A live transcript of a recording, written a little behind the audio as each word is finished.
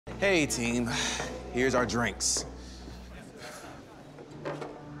Hey, team. Here's our drinks.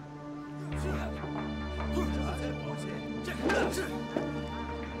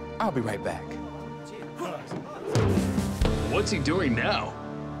 I'll be right back. What's he doing now?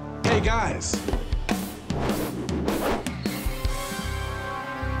 Hey, guys.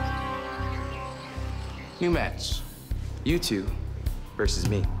 New match. You two versus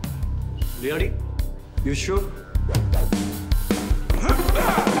me. Really? You sure?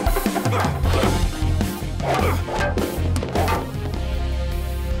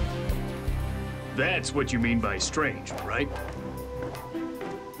 That's what you mean by strange, right?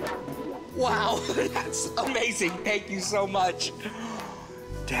 Wow, that's amazing. Thank you so much.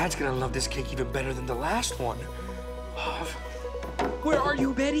 Dad's gonna love this cake even better than the last one. Where are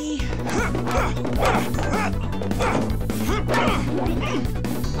you, Betty?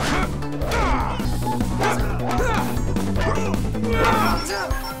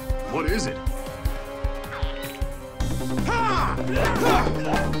 What is it?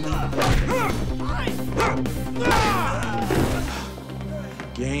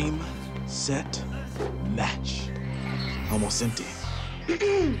 Game, set, match. Almost empty.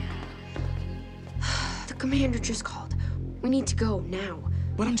 The commander just called. We need to go now.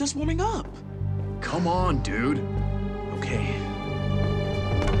 But I'm just warming up. Come on, dude. Okay.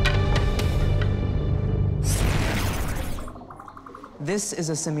 This is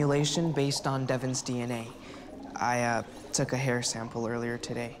a simulation based on Devon's DNA. I took a hair sample earlier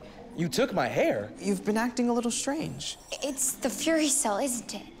today. You took my hair. You've been acting a little strange. It's the Fury Cell,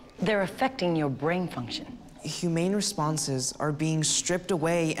 isn't it? They're affecting your brain function. Humane responses are being stripped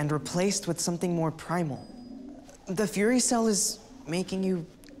away and replaced with something more primal. The Fury Cell is making you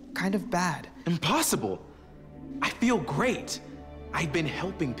kind of bad. Impossible. I feel great. I've been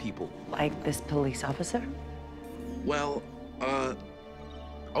helping people. Like this police officer? Well,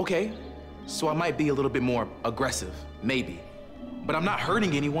 okay. So I might be a little bit more aggressive, maybe. But I'm not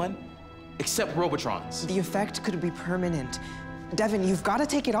hurting anyone, except Robotrons. The effect could be permanent. Devon, you've got to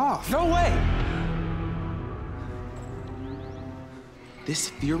take it off. No way! This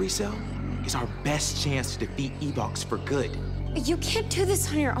Fury Cell is our best chance to defeat Evox for good. You can't do this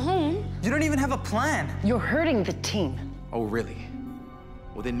on your own. You don't even have a plan. You're hurting the team. Oh, really?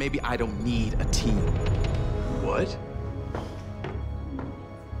 Well, then maybe I don't need a team. What?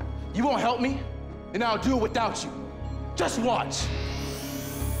 You won't help me? Then I'll do it without you. Just watch.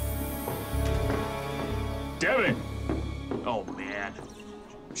 Devon! Oh, man.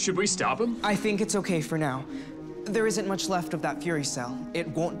 Should we stop him? I think it's okay for now. There isn't much left of that Fury Cell. It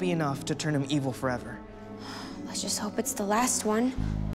won't be enough to turn him evil forever. Let's just hope it's the last one.